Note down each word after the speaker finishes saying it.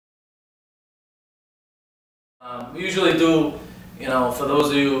We usually do, for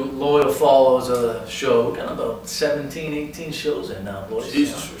those of you loyal followers of the show, we're kind of about 17, 18 shows in now, boys.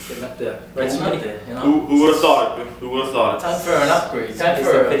 Jesus. Getting up there. Right up there, Who would have thought it? Who would have thought it? Time for an upgrade. Time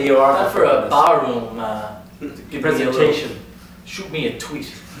for a barroom presentation. Shoot me a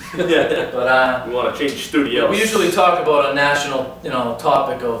tweet. Yeah. But we want to change studios. We usually talk about a national,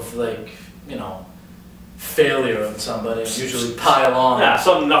 topic of failure of somebody. And usually pile on. Yeah,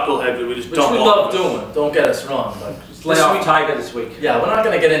 some knucklehead that we just dump on. Which we love doing. Don't get us wrong, but just lay off Tiger this week. Yeah, we're not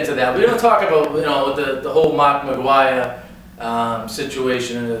going to get into that. We're going to talk about the whole Mark McGwire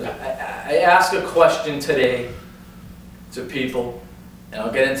situation. I asked a question today to people, and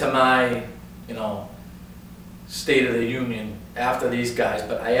I'll get into my State of the Union after these guys.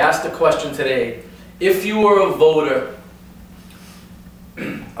 But I asked the question today: if you were a voter,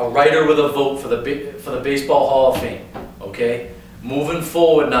 a writer with a vote for the Baseball Hall of Fame, okay? Moving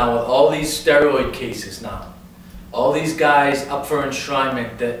forward now with all these steroid cases now, all these guys up for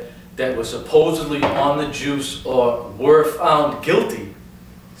enshrinement that were supposedly on the juice or were found guilty,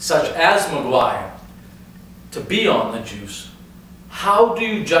 such as McGwire, to be on the juice, how do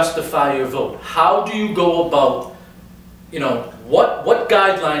you justify your vote? How do you go about, what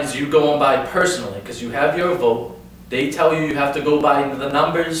guidelines are you going by personally? Because you have your vote. They tell you have to go by the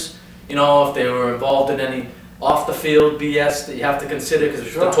numbers, if they were involved in any off-the-field BS that you have to consider because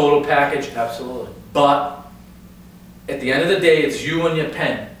it's the total package. Absolutely. But at the end of the day, it's you and your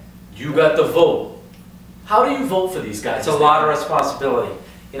pen. You got the vote. How do you vote for these guys? It's a lot of responsibility.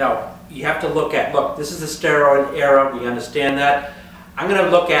 You have to look, this is the steroid era, we understand that. I'm going to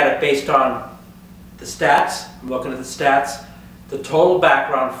look at it based on the stats. I'm looking at the stats, the total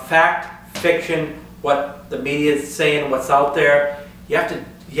background, fact, fiction, what the media is saying, what's out there.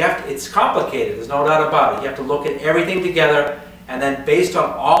 It's complicated, there's no doubt about it. You have to look at everything together, and then based on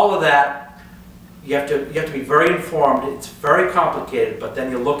all of that, you have to be very informed. It's very complicated, but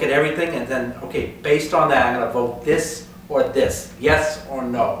then you look at everything, and then, okay, based on that, I'm going to vote this or this, yes or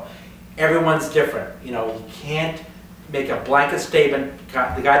no. Everyone's different. You can't make a blanket statement.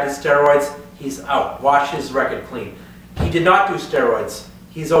 The guy did steroids, he's out. Wash his record clean. He did not do steroids,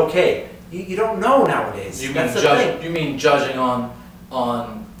 he's okay. You don't know nowadays. You mean judging on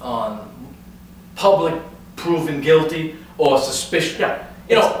public proven guilty or suspicion? Yeah.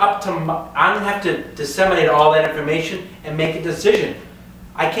 It's up to I'm gonna have to disseminate all that information and make a decision.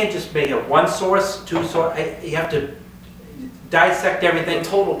 I can't just make it one source, two source. You have to dissect everything.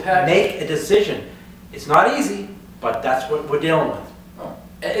 Total package. Make a decision. It's not easy, but that's what we're dealing with. Oh.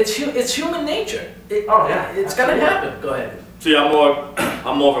 It's human nature. It's gonna happen. Go ahead. See, I'm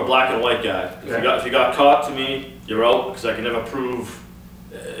more of a black and white guy. If you got caught, to me, you're out, because I can never prove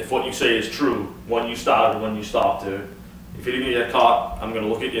if what you say is true when you started or when you stopped. If you didn't get caught, I'm going to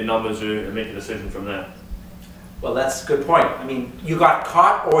look at your numbers and make a decision from there. Well, that's a good point. I mean, you got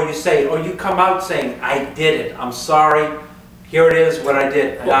caught, or you come out saying, I did it, I'm sorry, here it is, what I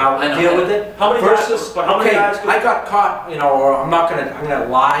did, now deal with it. How many guys I got caught, or I'm gonna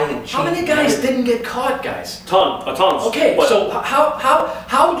lie and cheat. How many guys didn't get caught, guys? Tons. Okay, so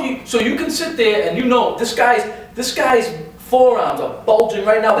how do you, so you can sit there and this guy's forearms are bulging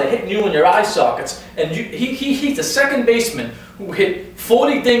right now, they're hitting you in your eye sockets, and he's a second baseman who hit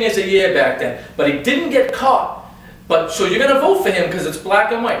 40 dingers a year back then, but he didn't get caught. But so you're gonna vote for him because it's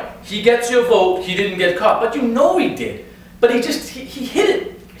black and white. He gets your vote, he didn't get caught, but he did. But he hit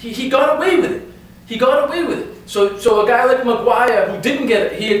it. He got away with it. He got away with it. So a guy like McGwire who didn't get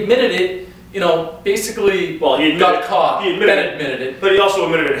it, he admitted it, basically he got caught, admitted it. But he also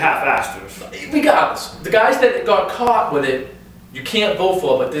admitted it half-assed. Regardless, the guys that got caught with it, you can't vote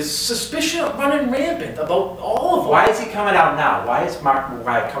for, but there's suspicion running rampant about all of them. Why is he coming out now? Why is Mark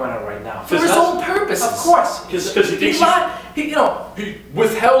McGwire coming out right now? For his own purposes. Of course. Because he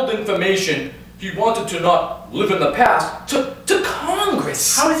withheld information. He wanted to not live in the past to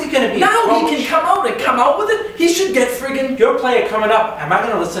Congress. How is he going to be now? He can come out with it. He should get friggin'. Your player coming up. Am I going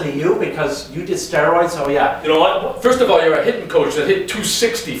to listen to you because you did steroids? Oh yeah. You know what? First of all, you're a hitting coach that hit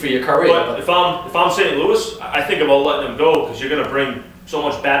 260 for your career. But if I'm St. Louis, I think about letting him go because you're going to bring so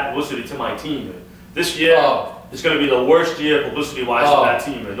much bad publicity to my team. This year is going to be the worst year publicity-wise for that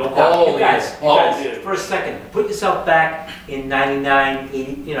team. Don't you guys, for a second, put yourself back in 99,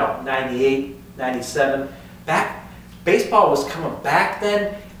 80, 98. 97. Baseball was coming back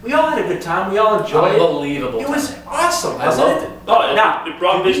then. We all had a good time. We all enjoyed it. Unbelievable. It was awesome. I loved it. Now, it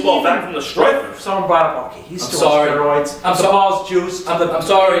brought baseball back from the strike. Someone brought up, okay, he's still on steroids. The ball's juiced. I'm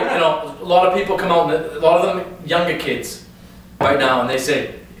sorry. A lot of people come out, and a lot of them younger kids right now, and they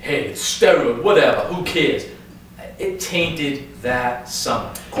say, "Hey, it's steroid, whatever. Who cares?" it tainted that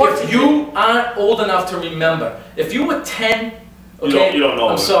summer. If you aren't old enough to remember, if you were 10, okay, you don't know.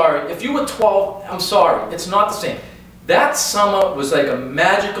 I'm sorry. If you were 12, I'm sorry. It's not the same. That summer was like a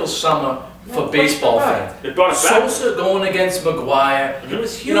magical summer for baseball fans. It brought us back. Sosa going against McGuire. It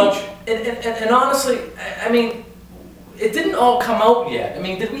was huge. You know, and honestly, I mean, it didn't all come out yet. I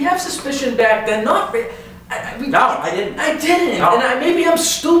mean, did we have suspicion back then? Not really. No, I didn't. I didn't, No. and maybe I'm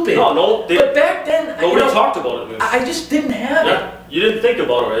stupid. No, but back then, nobody talked about it. I just didn't have it. You didn't think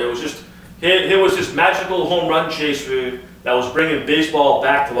about it. It was just here was this magical home run chase that was bringing baseball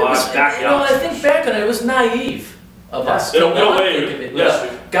back to our backyard. You know, I think back on it, it was naive of us to not think of it.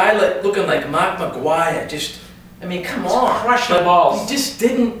 Yes. A guy looking like Mark McGuire, just, I mean, come on. Crushing But balls. We just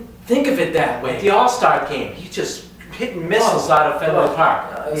didn't think of it that way. The All-Star game, he just hit missiles out of Fenway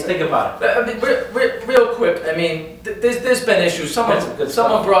Park. You think about it. I mean, real quick, I mean, there's been issues.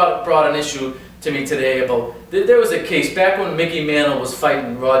 Someone brought an issue to me today about, there was a case back when Mickey Mantle was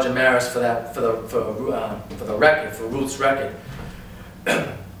fighting Roger Maris for the record, for Ruth's record.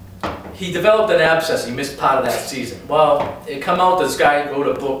 He developed an abscess. He missed part of that season. Well, it come out, this guy wrote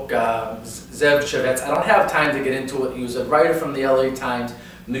a book, Zev Chavets. I don't have time to get into it. He was a writer from the LA Times,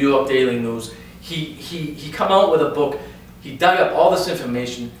 New York Daily News. He come out with a book. He dug up all this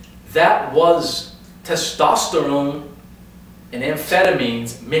information. That was testosterone and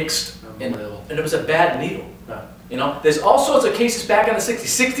amphetamines mixed, and it was a bad needle. You know, there's all sorts of cases back in the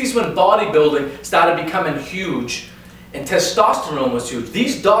 60s. 60s when bodybuilding started becoming huge, and testosterone was huge.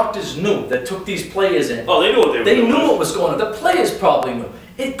 These doctors knew that took these players in. Oh, they knew what they were doing. They knew what was going on. The players probably knew.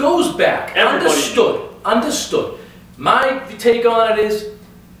 It goes back. Everybody Understood. My take on it is,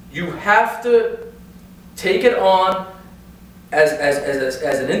 you have to take it on as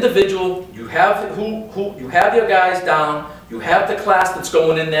an individual. You have you have your guys down. You have the class that's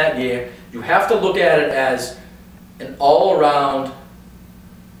going in that year. You have to look at it as an all-around,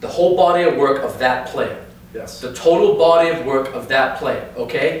 the whole body of work of that player. Yes. The total body of work of that player.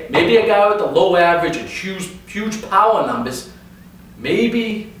 Okay. Maybe a guy with the low average and huge power numbers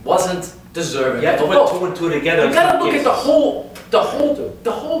maybe wasn't deserving. You have to put two and two together. You got to look at the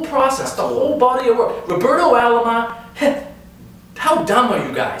whole process, the whole body of work. Roberto Alomar, how dumb are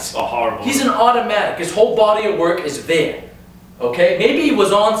you guys? Oh, horrible. He's an automatic. His whole body of work is there. Okay? Maybe he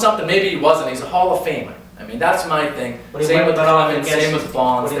was on something, maybe he wasn't. He's a Hall of Famer. I mean, that's my thing. Same with Clemens, same with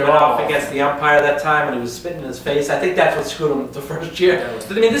Bonds. When he went off against the umpire that time and he was spitting in his face, I think that's what screwed him the first year.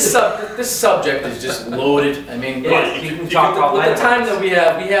 I mean, this subject is just loaded. I mean, you can talk all night. With the time that we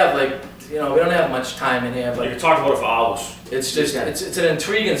have like, you know, we don't have much time in here, but you can talk about it for hours. It's just, it's an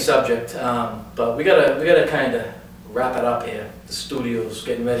intriguing subject, but we gotta kind of wrap it up here. The studio's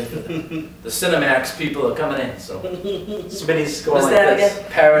getting ready for the Cinemax people are coming in, so. Smitty's going What's like that this. again?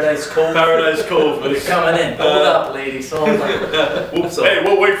 Paradise Cove? Paradise Cove. We're coming in. Hold up, ladies. Hold up. So, hey,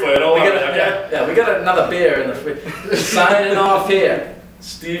 we'll wait for you. Don't worry, okay? yeah, we got another beer in the fridge. Signing off here.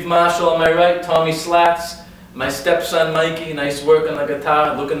 Steve Marshall on my right, Tommy Slats. My stepson Mikey, nice work on the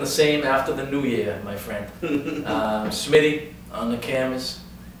guitar, looking the same after the new year, my friend. Smitty on the cameras,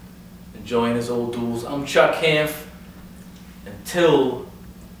 enjoying his old duels. I'm Chuck Hanf. Until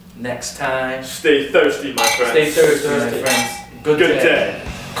next time. Stay thirsty, my friends. Stay thirsty, my friends. Good day.